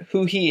on about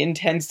who he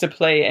intends to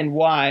play and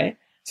why,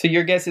 so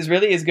your guess is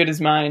really as good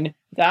as mine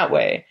that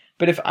way.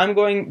 But if I'm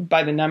going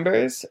by the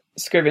numbers,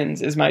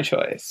 Scrivens is my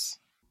choice.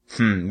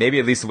 Maybe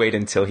at least wait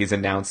until he's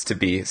announced to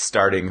be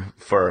starting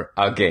for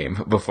a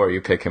game before you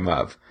pick him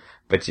up.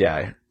 But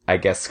yeah, I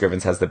guess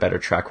Scrivens has the better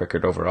track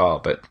record overall.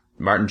 But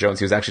Martin Jones,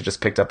 he was actually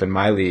just picked up in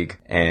my league,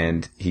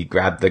 and he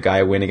grabbed the guy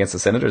a win against the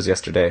Senators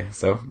yesterday.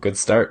 So good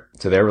start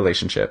to their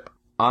relationship.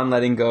 On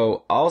Letting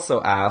Go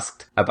also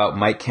asked about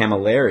Mike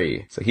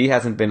Camilleri. So he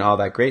hasn't been all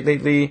that great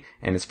lately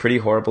and is pretty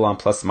horrible on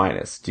plus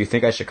minus. Do you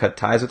think I should cut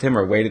ties with him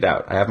or wait it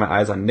out? I have my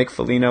eyes on Nick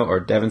Foligno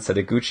or Devin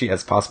Setoguchi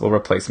as possible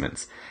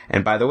replacements.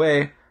 And by the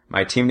way,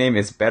 my team name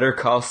is Better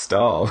Call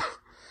Stahl.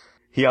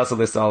 He also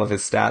lists all of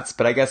his stats,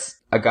 but I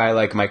guess a guy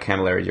like Mike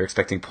Camilleri, you're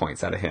expecting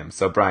points out of him.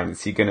 So Brian,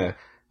 is he going to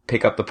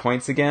pick up the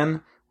points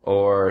again?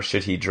 Or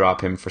should he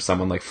drop him for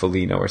someone like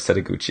Foligno or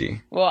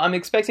Setoguchi? Well, I'm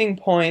expecting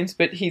points,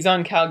 but he's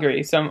on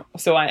Calgary, so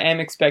I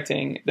am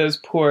expecting those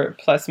poor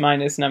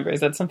plus-minus numbers.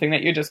 That's something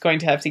that you're just going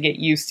to have to get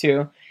used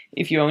to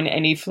if you own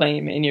any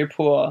Flame in your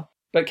pool.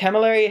 But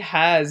Camilleri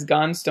has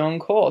gone stone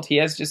cold. He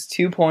has just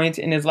 2 points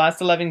in his last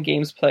 11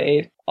 games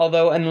played.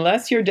 Although,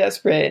 unless you're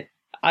desperate,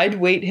 I'd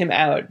wait him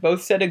out.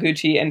 Both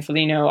Setoguchi and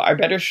Foligno are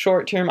better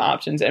short-term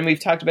options, and we've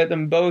talked about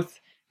them both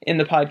in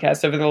the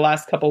podcast over the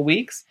last couple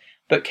weeks.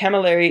 But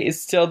Camilleri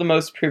is still the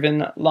most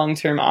proven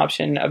long-term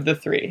option of the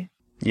three.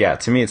 Yeah,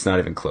 to me, it's not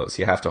even close.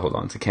 You have to hold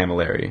on to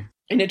Camilleri.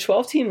 In a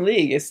 12-team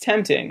league, it's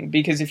tempting,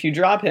 because if you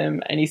drop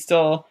him and he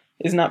still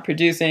is not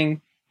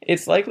producing,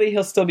 it's likely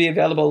he'll still be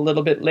available a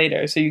little bit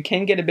later, so you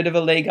can get a bit of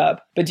a leg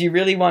up. But do you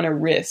really want to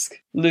risk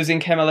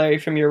losing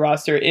Camilleri from your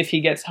roster if he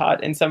gets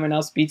hot and someone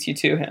else beats you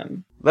to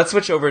him? Let's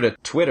switch over to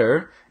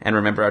Twitter, and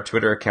remember our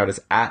Twitter account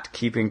is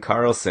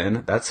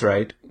 @KeepingCarlson. That's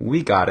right,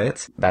 we got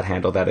it. That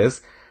handle, that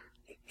is.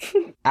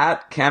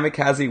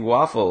 @Kamikaze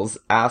Waffles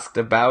asked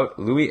about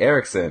Louis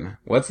Eriksson.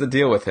 What's the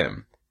deal with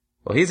him?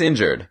 Well, he's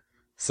injured,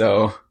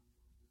 so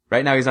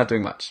right now he's not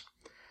doing much.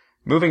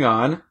 Moving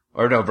on.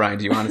 Or no, Brian,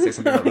 do you want to say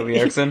something about Louis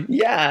Eriksson?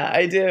 Yeah,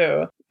 I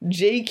do.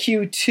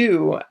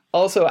 JQ2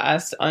 also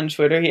asked on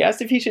Twitter, he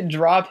asked if he should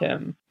drop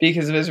him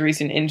because of his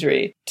recent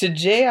injury. To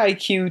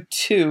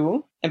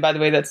JIQ2, and by the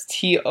way, that's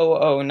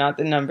TOO, not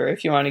the number,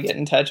 if you want to get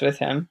in touch with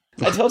him.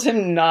 I told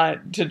him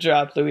not to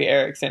drop Louis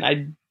Eriksson.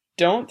 I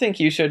don't think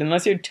you should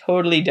unless you're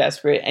totally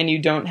desperate and you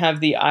don't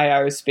have the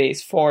IR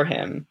space for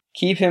him.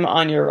 Keep him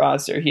on your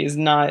roster. He is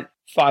not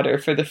fodder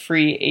for the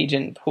free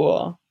agent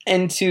pool.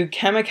 And to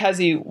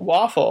Kamikaze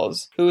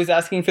Waffles, who is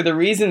asking for the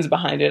reasons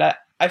behind it,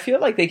 I feel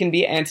like they can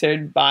be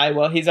answered by,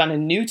 well, he's on a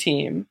new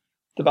team,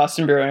 the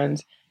Boston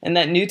Bruins, and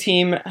that new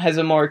team has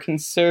a more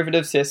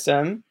conservative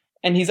system,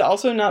 and he's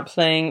also not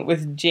playing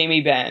with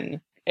Jamie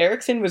Benn.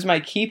 Eriksson was my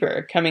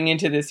keeper coming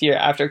into this year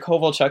after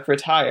Kovalchuk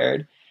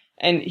retired,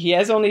 and he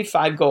has only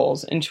 5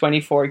 goals in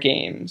 24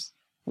 games,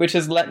 which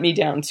has let me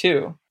down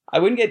too. I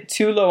wouldn't get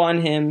too low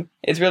on him.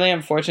 It's really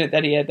unfortunate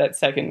that he had that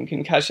second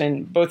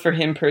concussion, both for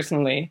him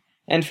personally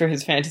and for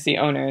his fantasy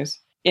owners,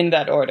 in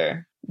that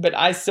order. But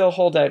I still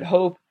hold out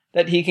hope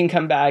that he can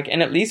come back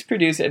and at least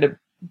produce at a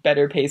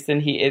better pace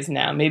than he is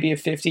now, maybe a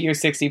 50 or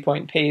 60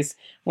 point pace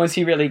once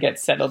he really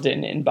gets settled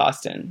in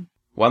Boston.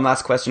 One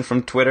last question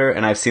from Twitter,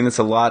 and I've seen this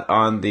a lot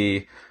on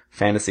the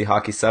fantasy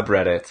hockey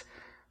subreddit.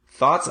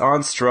 Thoughts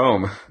on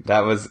Strome?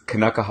 That was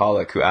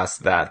Canuckaholic who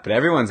asked that, but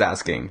everyone's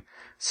asking.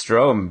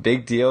 Strome,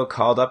 big deal,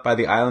 called up by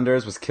the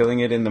Islanders, was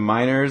killing it in the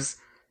minors.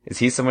 Is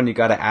he someone you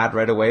gotta add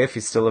right away if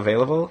he's still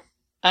available?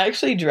 I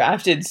actually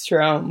drafted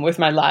Strome with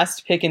my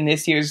last pick in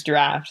this year's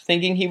draft,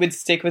 thinking he would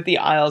stick with the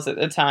Isles at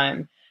the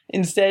time.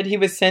 Instead, he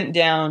was sent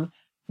down,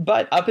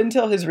 but up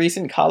until his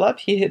recent call-up,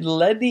 he had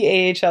led the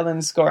AHL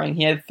in scoring.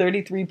 He had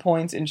 33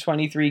 points in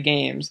 23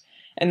 games,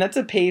 and that's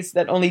a pace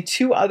that only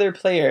 2 other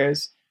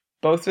players,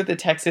 both with the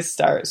Texas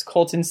Stars,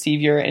 Colton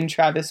Sevier and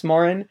Travis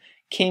Morin,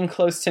 came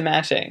close to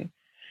matching.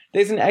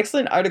 There's an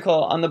excellent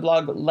article on the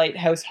blog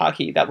Lighthouse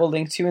Hockey that we'll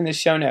link to in the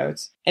show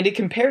notes, and it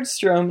compared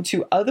Strome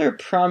to other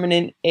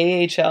prominent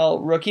AHL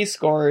rookie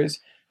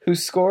scorers who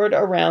scored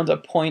around a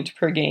point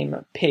per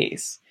game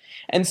pace.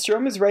 And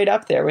Strome is right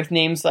up there with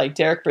names like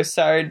Derek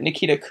Brassard,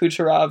 Nikita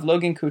Kucherov,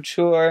 Logan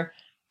Couture,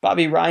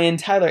 Bobby Ryan,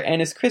 Tyler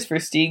Ennis, Chris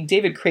Versteeg,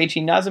 David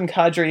Krejci, Nazem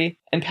Kadri,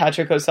 and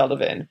Patrick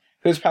O'Sullivan,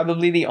 who is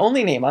probably the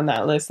only name on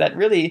that list that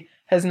really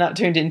has not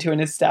turned into an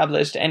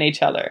established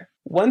NHLer.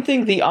 One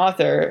thing the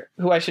author,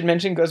 who I should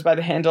mention goes by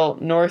the handle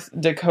North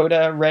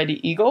Dakota Red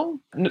Eagle,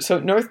 so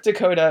North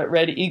Dakota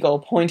Red Eagle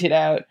pointed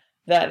out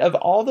that of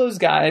all those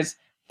guys,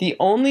 the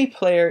only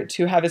player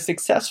to have a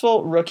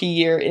successful rookie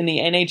year in the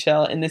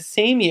NHL in the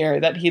same year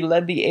that he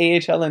led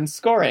the AHL in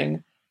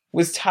scoring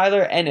was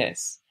Tyler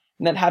Ennis,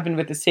 and that happened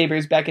with the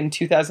Sabres back in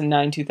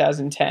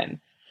 2009-2010.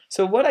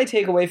 So what I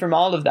take away from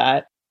all of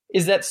that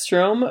is that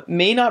Strome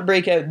may not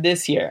break out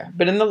this year,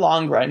 but in the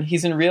long run,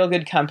 he's in real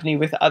good company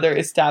with other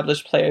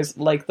established players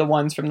like the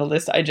ones from the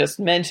list I just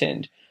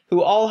mentioned,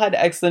 who all had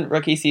excellent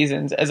rookie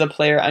seasons as a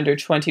player under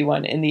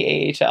 21 in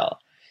the AHL.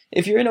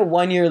 If you're in a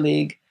one-year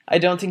league, I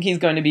don't think he's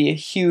going to be a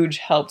huge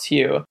help to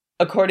you,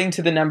 according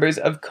to the numbers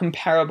of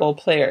comparable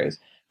players.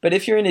 But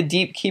if you're in a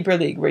deep keeper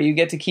league where you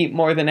get to keep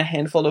more than a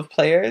handful of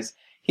players,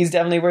 he's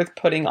definitely worth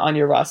putting on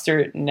your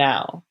roster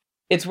now.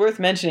 It's worth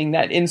mentioning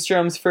that in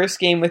Strome's first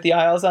game with the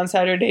Isles on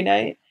Saturday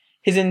night,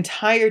 his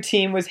entire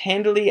team was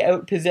handily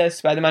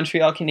outpossessed by the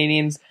Montreal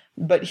Canadiens,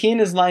 but he and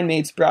his line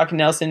mates Brock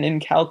Nelson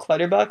and Cal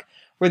Clutterbuck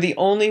were the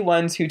only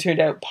ones who turned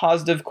out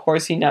positive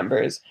Corsi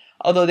numbers,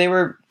 although they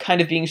were kind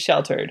of being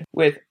sheltered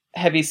with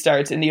heavy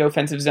starts in the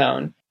offensive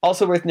zone.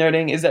 Also worth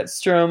noting is that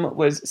Strome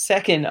was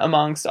second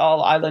amongst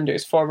all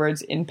Islanders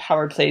forwards in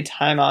power play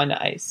time on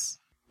ice.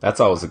 That's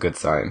always a good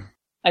sign.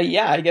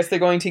 I guess they're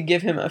going to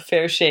give him a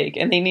fair shake,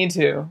 and they need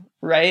to,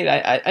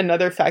 right?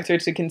 Another factor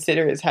to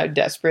consider is how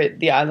desperate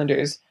the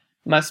Islanders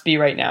must be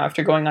right now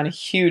after going on a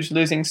huge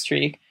losing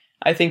streak.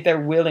 I think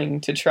they're willing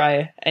to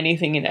try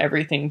anything and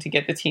everything to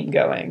get the team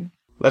going.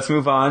 Let's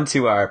move on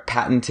to our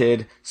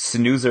patented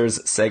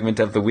snoozers segment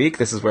of the week.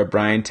 This is where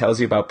Brian tells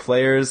you about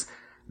players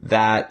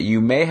that you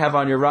may have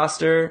on your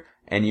roster,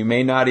 and you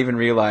may not even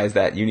realize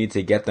that you need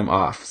to get them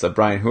off. So,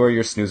 Brian, who are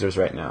your snoozers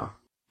right now?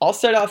 I'll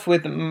start off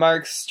with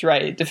Mark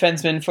Streit,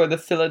 defenseman for the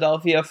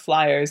Philadelphia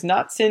Flyers.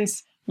 Not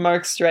since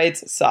Mark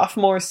Streit's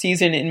sophomore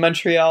season in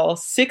Montreal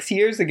 6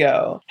 years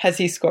ago has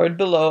he scored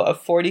below a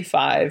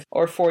 45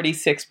 or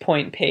 46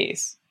 point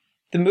pace.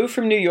 The move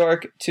from New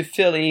York to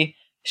Philly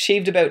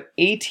shaved about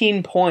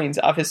 18 points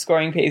off his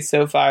scoring pace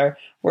so far,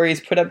 where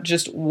he's put up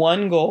just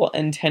 1 goal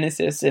and 10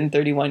 assists in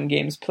 31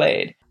 games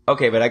played.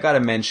 Okay, but I gotta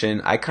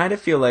mention, I kind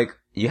of feel like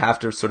you have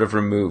to sort of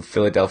remove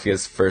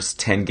Philadelphia's first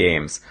 10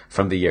 games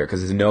from the year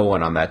because no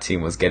one on that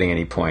team was getting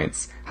any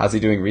points. How's he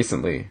doing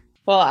recently?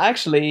 Well,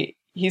 actually,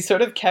 he's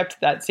sort of kept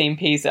that same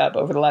pace up.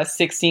 Over the last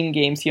 16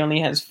 games, he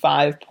only has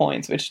 5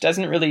 points, which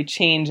doesn't really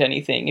change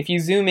anything. If you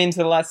zoom into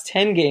the last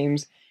 10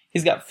 games,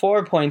 he's got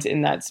 4 points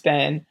in that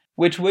span,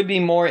 which would be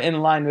more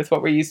in line with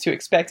what we're used to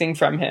expecting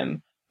from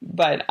him.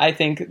 But I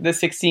think the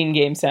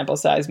 16-game sample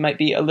size might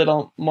be a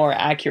little more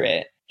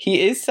accurate.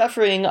 He is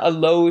suffering a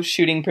low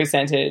shooting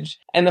percentage,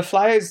 and the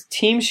Flyers'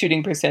 team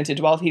shooting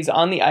percentage while he's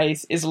on the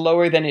ice is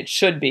lower than it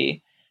should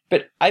be.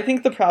 But I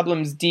think the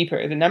problem's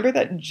deeper. The number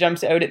that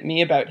jumps out at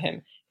me about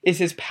him is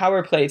his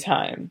power play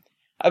time.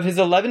 Of his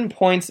 11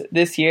 points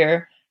this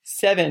year,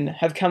 7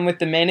 have come with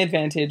the man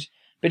advantage,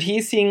 but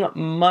he's seeing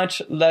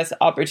much less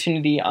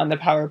opportunity on the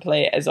power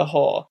play as a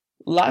whole.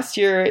 Last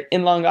year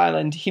in Long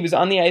Island, he was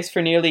on the ice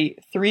for nearly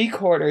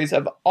 3/4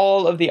 of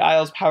all of the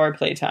Isles' power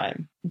play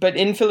time. But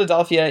in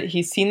Philadelphia,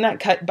 he's seen that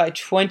cut by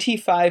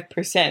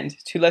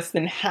 25% to less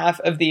than half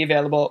of the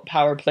available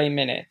power play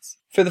minutes.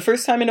 For the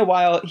first time in a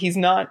while, he's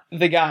not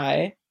the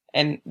guy,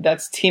 and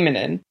that's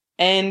Timonen.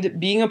 And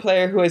being a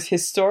player who has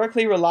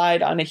historically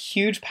relied on a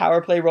huge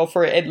power play role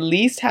for at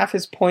least half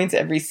his points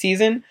every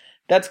season,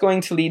 that's going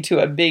to lead to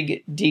a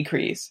big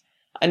decrease.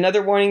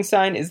 Another warning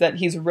sign is that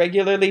he's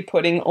regularly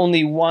putting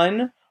only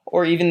 1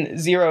 or even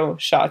 0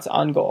 shots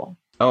on goal.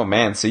 Oh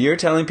man, so you're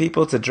telling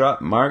people to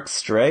drop Mark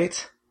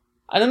Streit?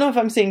 I don't know if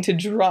I'm saying to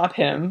drop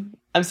him.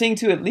 I'm saying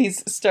to at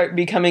least start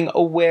becoming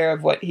aware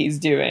of what he's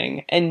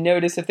doing and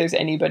notice if there's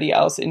anybody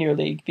else in your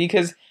league.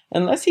 Because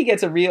unless he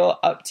gets a real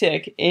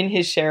uptick in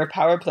his share of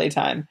power play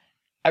time,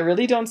 I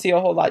really don't see a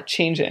whole lot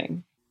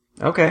changing.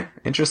 Okay,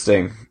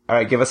 interesting. All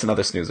right, give us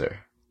another snoozer.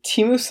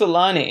 Teemu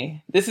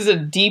Selanne. This is a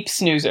deep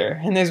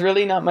snoozer, and there's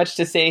really not much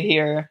to say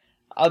here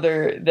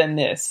other than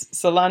this.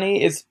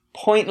 Selanne is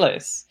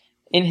pointless.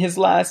 In his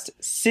last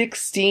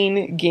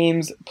 16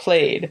 games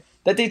played,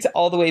 that dates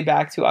all the way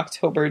back to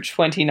October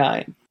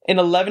 29. In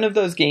 11 of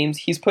those games,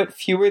 he's put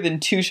fewer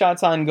than 2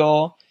 shots on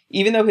goal,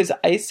 even though his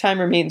ice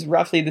time remains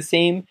roughly the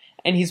same,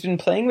 and he's been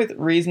playing with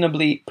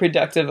reasonably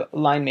productive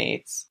line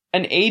mates.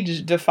 An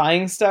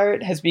age-defying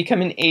start has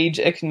become an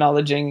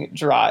age-acknowledging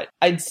drought.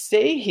 I'd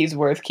say he's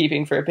worth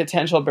keeping for a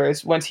potential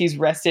burst once he's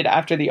rested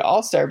after the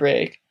All-Star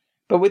break,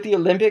 but with the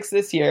Olympics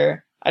this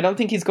year, I don't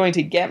think he's going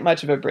to get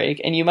much of a break,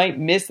 and you might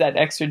miss that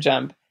extra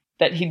jump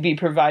that he'd be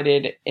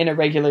provided in a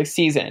regular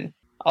season.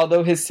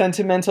 Although his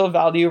sentimental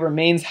value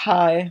remains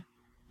high,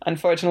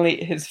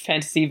 unfortunately, his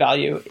fantasy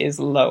value is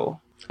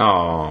low.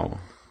 Oh,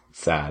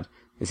 sad.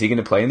 Is he going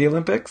to play in the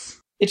Olympics?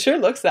 It sure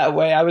looks that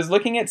way. I was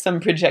looking at some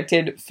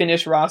projected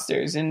Finnish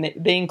rosters, and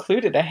they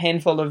included a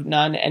handful of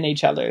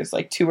non-NHLers,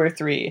 like 2 or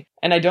 3.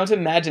 And I don't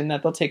imagine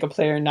that they'll take a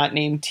player not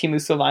named Teemu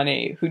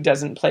Selanne, who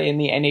doesn't play in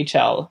the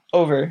NHL,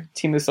 over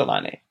Teemu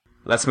Selanne.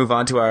 Let's move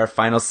on to our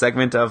final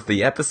segment of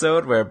the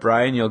episode, where,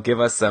 Brian, you'll give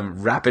us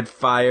some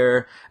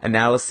rapid-fire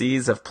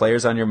analyses of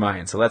players on your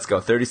mind. So let's go.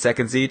 30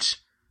 seconds each.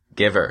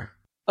 Give her.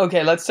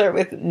 Okay, let's start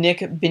with Nick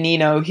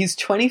Bonino. He's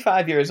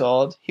 25 years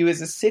old. He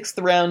was a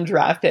 6th-round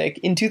draft pick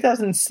in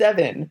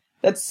 2007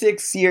 That's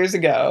 6 years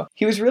ago.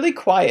 He was really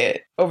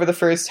quiet over the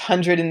first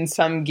 100 and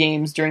some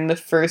games during the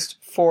first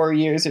 4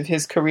 years of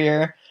his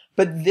career.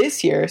 But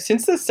this year,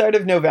 since the start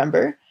of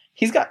November,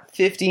 he's got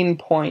 15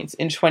 points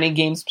in 20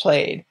 games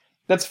played.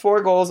 That's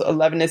 4 goals,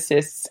 11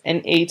 assists,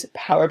 and 8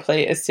 power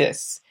play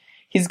assists.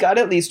 He's got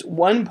at least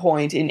 1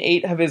 point in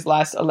 8 of his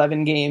last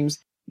 11 games.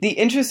 The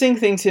interesting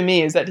thing to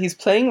me is that he's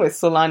playing with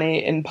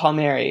Solane and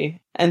Palmieri.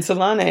 And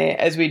Solane,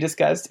 as we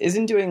discussed,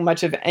 isn't doing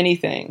much of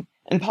anything.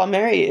 And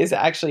Palmieri is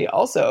actually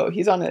also,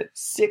 he's on a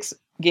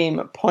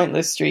 6-game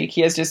pointless streak.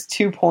 He has just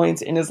 2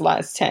 points in his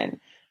last 10.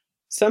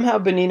 Somehow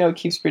Bonino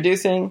keeps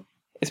producing.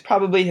 It's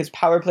probably his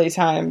power play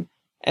time.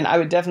 And I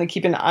would definitely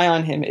keep an eye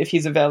on him if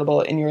he's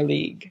available in your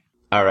league.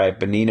 All right,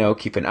 Bonino,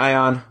 keep an eye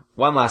on.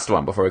 One last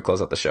one before we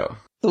close out the show.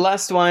 The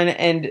last one,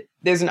 and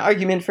there's an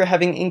argument for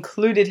having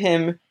included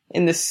him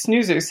in the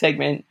snoozer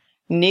segment,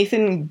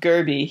 Nathan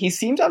Gerbe. He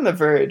seemed on the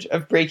verge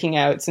of breaking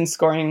out since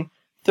scoring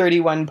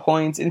 31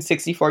 points in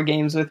 64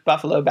 games with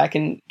Buffalo back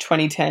in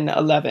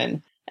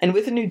 2010-11. And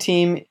with a new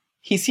team,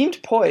 he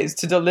seemed poised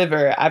to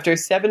deliver after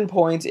 7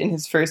 points in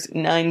his first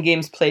 9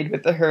 games played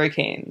with the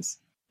Hurricanes.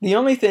 The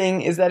only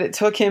thing is that it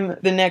took him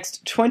the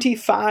next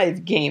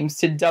 25 games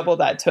to double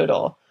that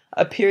total,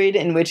 a period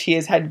in which he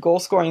has had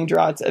goal-scoring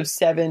droughts of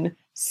 7,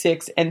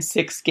 6, and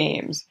 6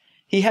 games.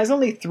 He has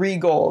only 3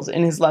 goals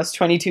in his last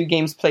 22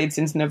 games played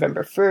since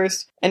November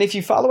 1st, and if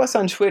you follow us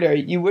on Twitter,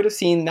 you would have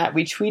seen that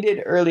we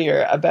tweeted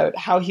earlier about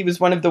how he was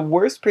one of the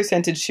worst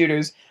percentage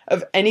shooters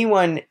of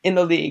anyone in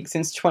the league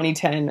since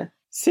 2010.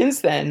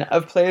 Since then,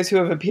 of players who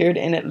have appeared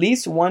in at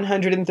least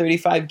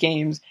 135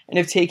 games and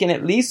have taken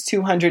at least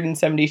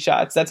 270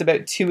 shots, that's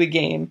about 2 a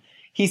game,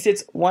 he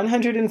sits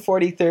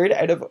 143rd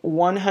out of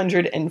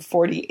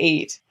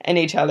 148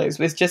 NHLers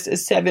with just a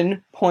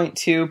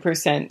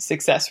 7.2%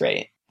 success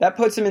rate. That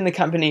puts him in the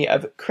company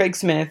of Craig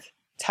Smith,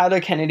 Tyler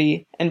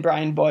Kennedy, and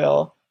Brian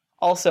Boyle,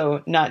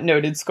 also not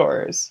noted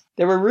scorers.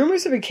 There were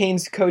rumors of a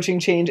Canes coaching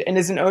change, and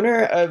as an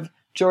owner of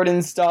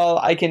Jordan Staal,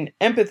 I can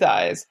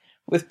empathize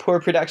with poor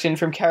production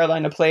from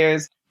Carolina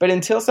players, but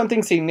until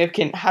something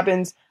significant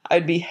happens,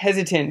 I'd be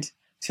hesitant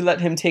to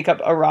let him take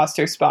up a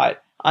roster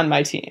spot on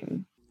my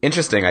team.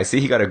 Interesting. I see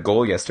he got a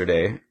goal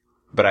yesterday,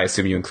 but I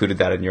assume you included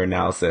that in your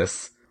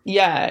analysis.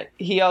 Yeah,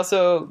 he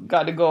also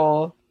got a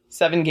goal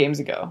 7 games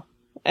ago,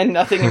 and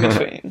nothing in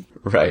between.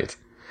 Right.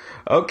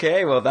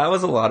 Okay, well, that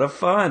was a lot of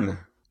fun.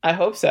 I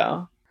hope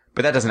so.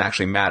 But that doesn't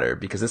actually matter,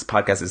 because this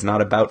podcast is not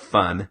about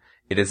fun.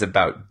 It is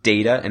about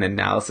data and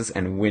analysis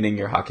and winning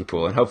your hockey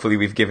pool. And hopefully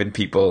we've given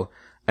people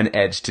an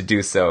edge to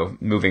do so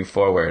moving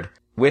forward.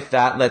 With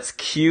that, let's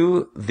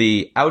cue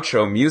the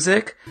outro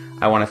music.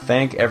 I want to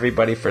thank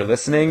everybody for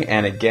listening.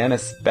 And again,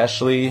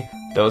 especially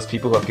those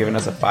people who have given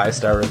us a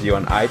 5-star review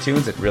on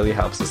iTunes. It really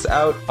helps us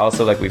out.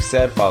 Also, like we've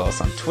said, follow us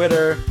on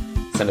Twitter.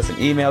 Send us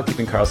an email,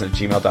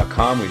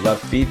 keepingkarlsson@gmail.com. We love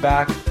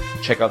feedback.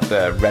 Check out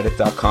the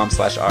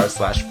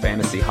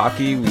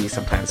reddit.com/r/fantasyhockey. We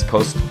sometimes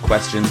post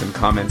questions and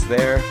comments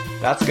there.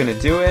 That's going to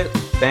do it.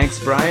 Thanks,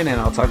 Brian,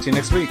 and I'll talk to you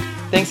next week.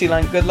 Thanks,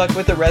 Elon. Good luck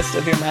with the rest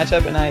of your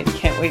matchup, and I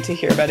can't wait to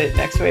hear about it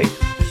next week.